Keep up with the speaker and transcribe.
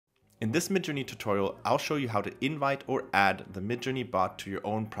In this Midjourney tutorial, I'll show you how to invite or add the Midjourney bot to your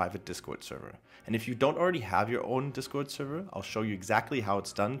own private Discord server. And if you don't already have your own Discord server, I'll show you exactly how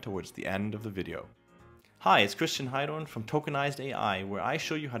it's done towards the end of the video. Hi, it's Christian Heidorn from Tokenized AI, where I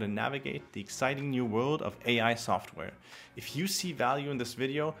show you how to navigate the exciting new world of AI software. If you see value in this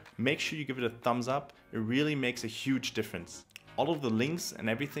video, make sure you give it a thumbs up. It really makes a huge difference. All of the links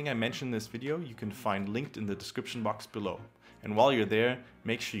and everything I mentioned in this video you can find linked in the description box below. And while you're there,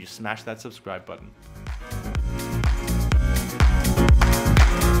 make sure you smash that subscribe button.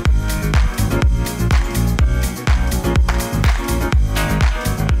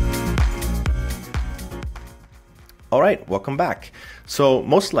 Alright, welcome back. So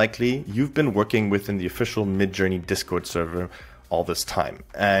most likely you've been working within the official Midjourney Discord server all this time.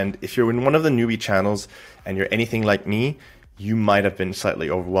 And if you're in one of the newbie channels and you're anything like me, you might have been slightly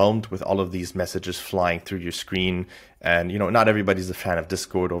overwhelmed with all of these messages flying through your screen. And not everybody's a fan of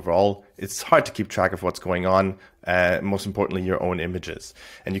Discord overall. It's hard to keep track of what's going on, most importantly, your own images.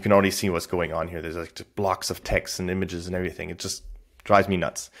 And you can already see what's going on here. There's like blocks of text and images and everything. It just drives me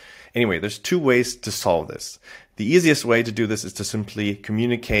nuts. Anyway, there's two ways to solve this. The easiest way to do this is to simply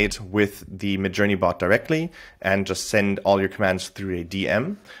communicate with the Midjourney bot directly and just send all your commands through a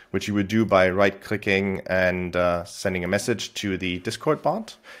DM, which you would do by right-clicking and sending a message to the Discord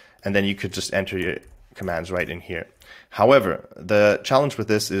bot. And then you could just enter your commands right in here. However, the challenge with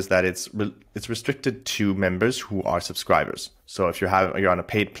this is that it's restricted to members who are subscribers. So if you're on a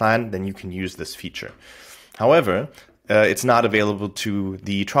paid plan, then you can use this feature. However, it's not available to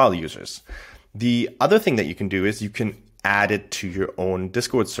the trial users. The other thing that you can do is you can add it to your own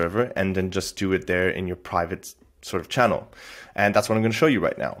Discord server and then just do it there in your private sort of channel. And that's what I'm going to show you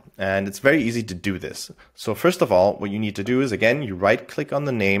right now. And it's very easy to do this. So first of all, what you need to do is, again, you right click on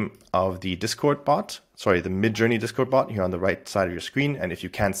the name of the Discord bot, the Midjourney Discord bot here on the right side of your screen. And if you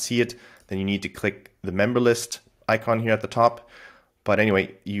can't see it, then you need to click the member list icon here at the top. But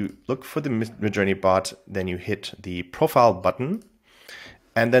anyway, you look for the Midjourney bot, then you hit the profile button,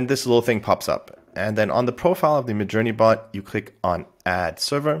 and then this little thing pops up. And then on the profile of the Midjourney bot, you click on Add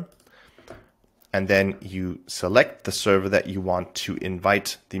Server, and then you select the server that you want to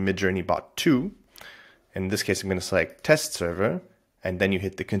invite the Midjourney bot to. In this case, I'm going to select Test Server, and then you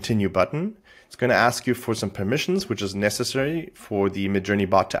hit the Continue button. It's going to ask you for some permissions, which is necessary for the Midjourney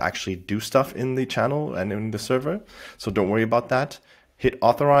bot to actually do stuff in the channel and in the server. So don't worry about that. Hit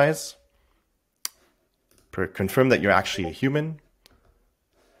Authorize. Confirm that you're actually a human.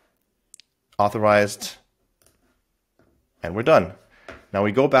 Authorized. And we're done. Now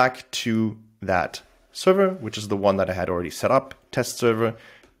we go back to that server, which is the one that I had already set up, Test Server.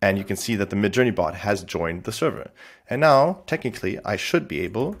 And you can see that the Midjourney bot has joined the server. And now, technically, I should be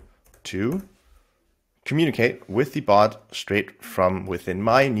able to communicate with the bot straight from within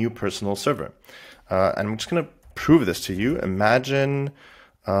my new personal server. And I'm just going to prove this to you. Imagine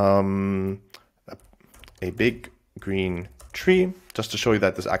a big green tree, just to show you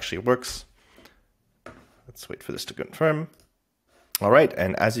that this actually works. Let's wait for this to confirm. All right,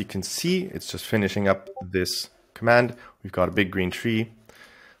 and as you can see, it's just finishing up this command. We've got a big green tree.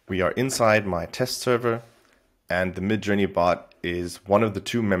 We are inside my test server, and the Midjourney bot is one of the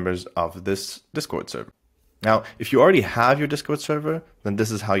two members of this Discord server. Now, if you already have your Discord server, then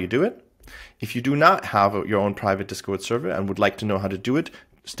this is how you do it. If you do not have your own private Discord server and would like to know how to do it,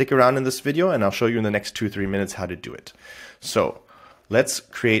 stick around in this video and I'll show you in the next 2-3 minutes how to do it. So let's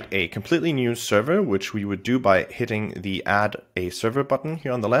create a completely new server, which we would do by hitting the Add a Server button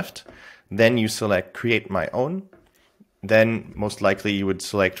here on the left. Then you select Create My Own. Then most likely you would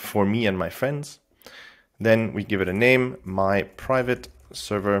select For Me and My Friends. Then we give it a name, My Private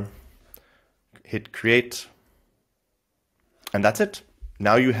Server. Hit Create. And that's it.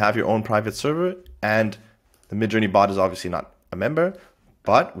 Now you have your own private server, and the Midjourney bot is obviously not a member,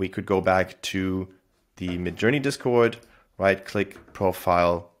 but we could go back to the Midjourney Discord, right click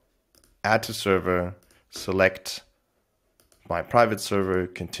Profile, Add to Server, select My Private Server,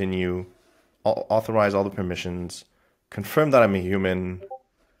 continue, authorize all the permissions, confirm that I'm a human,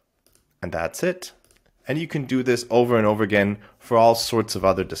 and that's it. And you can do this over and over again for all sorts of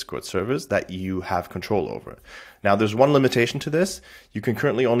other Discord servers that you have control over. Now, there's one limitation to this. You can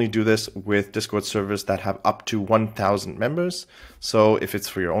currently only do this with Discord servers that have up to 1,000 members. So if it's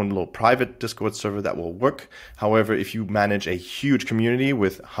for your own little private Discord server, that will work. However, if you manage a huge community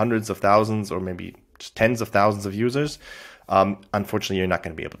with hundreds of thousands or maybe just tens of thousands of users, unfortunately, you're not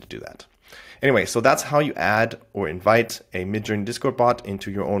going to be able to do that. Anyway, so that's how you add or invite a Midjourney Discord bot into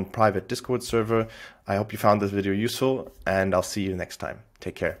your own private Discord server. I hope you found this video useful, and I'll see you next time.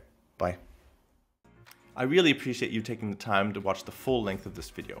 Take care. Bye. I really appreciate you taking the time to watch the full length of this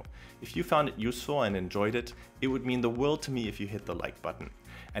video. If you found it useful and enjoyed it, it would mean the world to me if you hit the like button.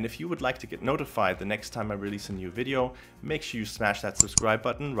 And if you would like to get notified the next time I release a new video, make sure you smash that subscribe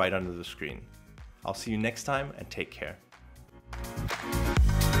button right under the screen. I'll see you next time and take care.